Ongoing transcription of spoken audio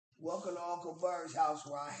Welcome to Uncle Byrds' house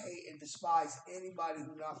where I hate and despise anybody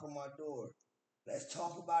who knock on my door. Let's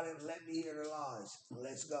talk about it and let me hear their lies.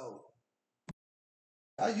 Let's go.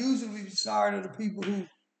 I usually be sorry to the people who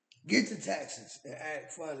get to Texas and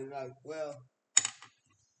act funny. Like, well,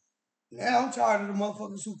 now I'm tired of the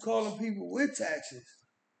motherfuckers who calling people with taxes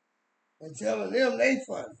and telling them they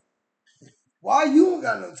funny. Why you ain't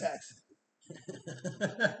got no taxes?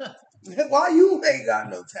 Why you ain't got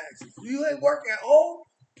no taxes? You ain't working at all?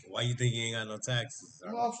 Why you think you ain't got no taxes?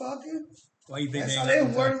 Motherfucker. Why you think That's they how ain't they got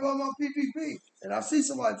was no worried taxes? about my PPP. And I see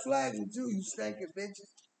somebody flag me too, you stinking bitches.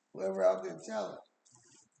 Whoever out there telling.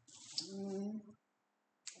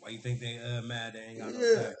 Why you think they mad they ain't got no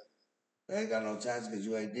Yeah. taxes? They ain't got no tax because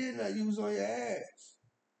you ain't did nothing. You was on your ass.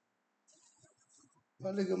 My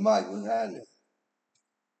nigga Mike, what's happening?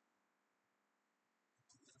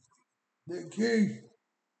 Big Keith.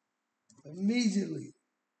 Immediately.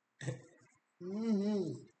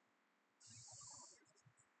 Mm-hmm.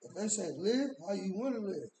 If they say live, how you want to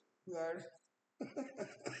live? You heard it?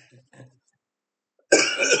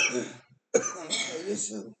 Okay,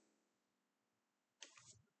 listen.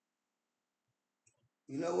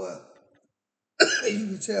 You know what? You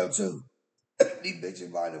can tell too. These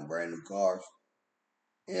bitches buying them brand new cars.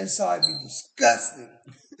 Inside be disgusting.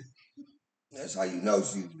 That's how you know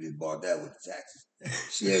she bought that with the taxes.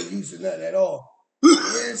 She ain't using nothing at all.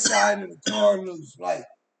 The inside of the car looks like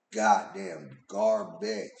goddamn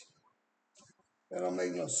garbage. That don't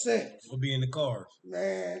make no sense. What be in the cars?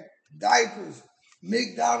 Man, diapers,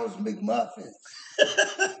 McDonald's McMuffins.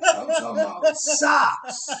 I'm talking about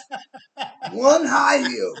socks. One high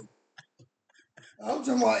heel. I'm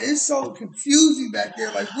talking about it's so confusing back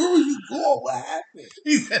there. Like, where was you going? What happened?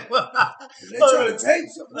 He said, well, They trying to take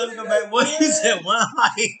something. let's go back. What he said? One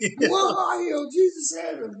high. One high heel, Jesus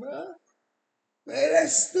Sanders, man. Man,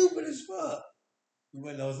 that's stupid as fuck. You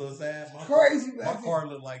wouldn't know so sad. Crazy, My man. car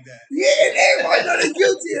looked like that. Yeah, and everybody know they're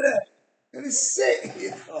guilty of that. And it's sick.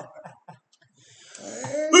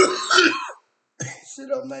 Shit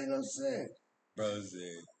don't make no sense. Bro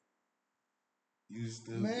said, you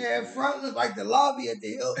stupid. Man, front look like the lobby at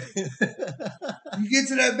the Hilton. You get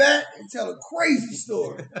to that back and tell a crazy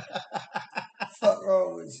story. Fuck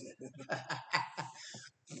wrong with you?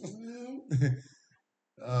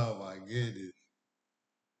 Oh my goodness.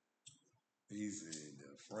 He said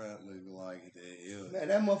the front looked like the hill. Man,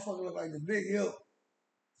 that motherfucker look like the big hill.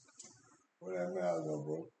 Where that mouth go,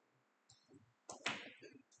 bro?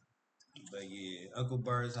 But yeah, Uncle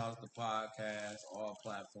Bird's House, the podcast, all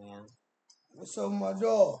platforms. What's up with my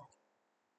dog?